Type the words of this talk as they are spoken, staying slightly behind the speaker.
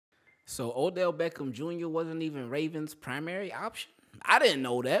So Odell Beckham Jr. wasn't even Ravens' primary option? I didn't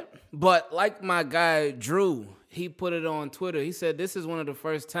know that. But like my guy Drew, he put it on Twitter. He said this is one of the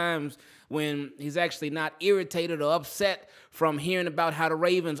first times when he's actually not irritated or upset from hearing about how the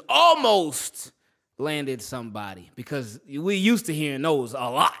Ravens almost landed somebody, because we used to hearing those a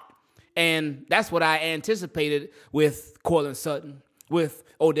lot. And that's what I anticipated with Courtland Sutton, with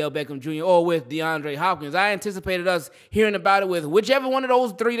Odell Beckham Jr., or with DeAndre Hopkins. I anticipated us hearing about it with whichever one of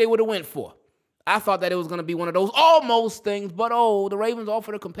those three they would have went for. I thought that it was going to be one of those almost things, but the Ravens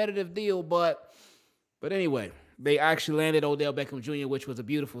offered a competitive deal. But anyway, they actually landed Odell Beckham Jr., which was a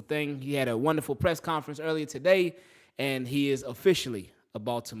beautiful thing. He had a wonderful press conference earlier today, and he is officially a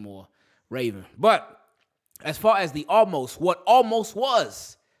Baltimore Raven. But as far as the almost, what almost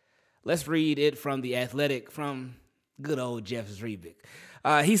was, let's read it from The Athletic, from good old Jeff Zrebiec.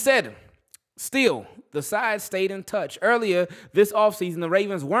 He said, still, the side stayed in touch. Earlier this offseason, the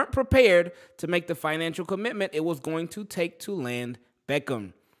Ravens weren't prepared to make the financial commitment it was going to take to land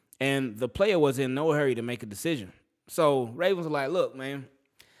Beckham. And the player was in no hurry to make a decision. So Ravens were like, look, man,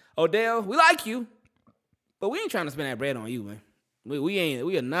 Odell, we like you, but we ain't trying to spend that bread on you, man.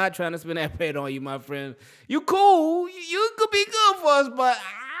 We are not trying to spend that bread on you, my friend. You cool. You could be good for us, but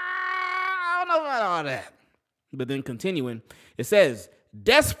I don't know about all that. But then continuing, it says,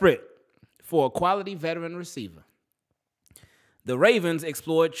 desperate for a quality veteran receiver, the Ravens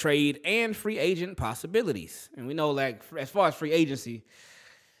explored trade and free agent possibilities. And we know, like, as far as free agency,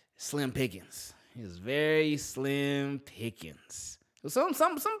 slim pickings. It was very slim pickings. Some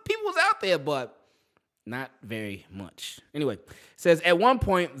people was out there, but not very much. Anyway, it says, at one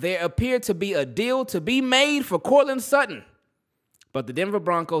point, there appeared to be a deal to be made for Courtland Sutton, but the Denver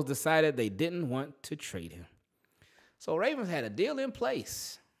Broncos decided they didn't want to trade him. So Ravens had a deal in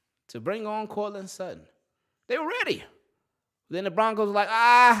place to bring on Courtland Sutton. They were ready. Then the Broncos were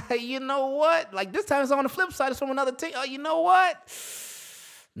like, you know what? Like, this time it's on the flip side. It's from another team. Oh, you know what?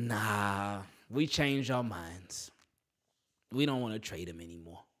 Nah, we changed our minds. We don't want to trade him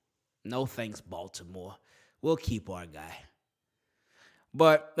anymore. No thanks, Baltimore. We'll keep our guy.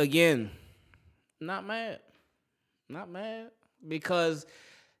 But again, not mad. Not mad. Because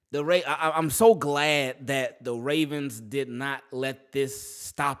I'm so glad that the Ravens did not let this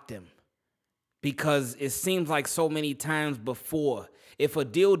stop them. Because it seems like so many times before, if a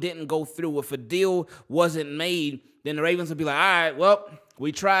deal didn't go through, if a deal wasn't made, then the Ravens would be like, all right, well,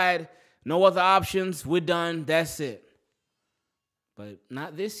 we tried. No other options. We're done. That's it. But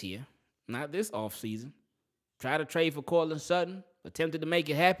not this year. Not this offseason. Tried to trade for Courtland Sutton. Attempted to make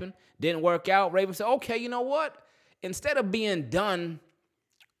it happen. Didn't work out. Ravens said, okay, you know what? Instead of being done,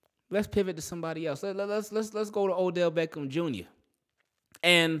 let's pivot to somebody else. Let's go to Odell Beckham Jr.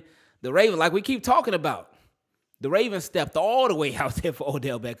 And the Ravens, like we keep talking about, the Ravens stepped all the way out there for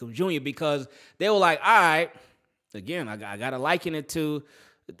Odell Beckham Jr. because they were like, all right, again, I got to liken it to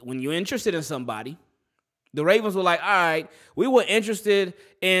when you're interested in somebody. The Ravens were like, all right, we were interested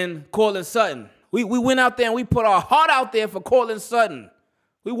in Courtland Sutton. We went out there and we put our heart out there for Courtland Sutton.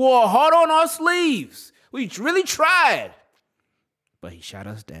 We wore our heart on our sleeves. We really tried. But he shot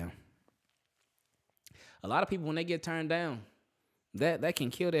us down. A lot of people, when they get turned down, that can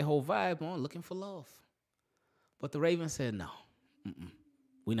kill their whole vibe on looking for love. But the Ravens said, no,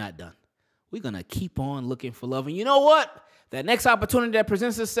 we're not done. We're going to keep on looking for love. And you know what? That next opportunity that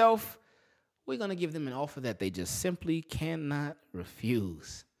presents itself, we're going to give them an offer that they just simply cannot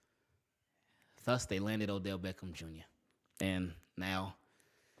refuse. Thus, they landed Odell Beckham Jr. And now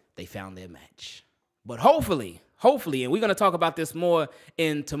they found their match. But hopefully, and we're going to talk about this more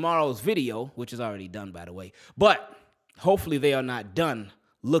in tomorrow's video, which is already done, by the way. But hopefully they are not done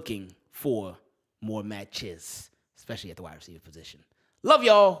looking for more matches, especially at the wide receiver position. Love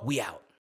y'all. We out.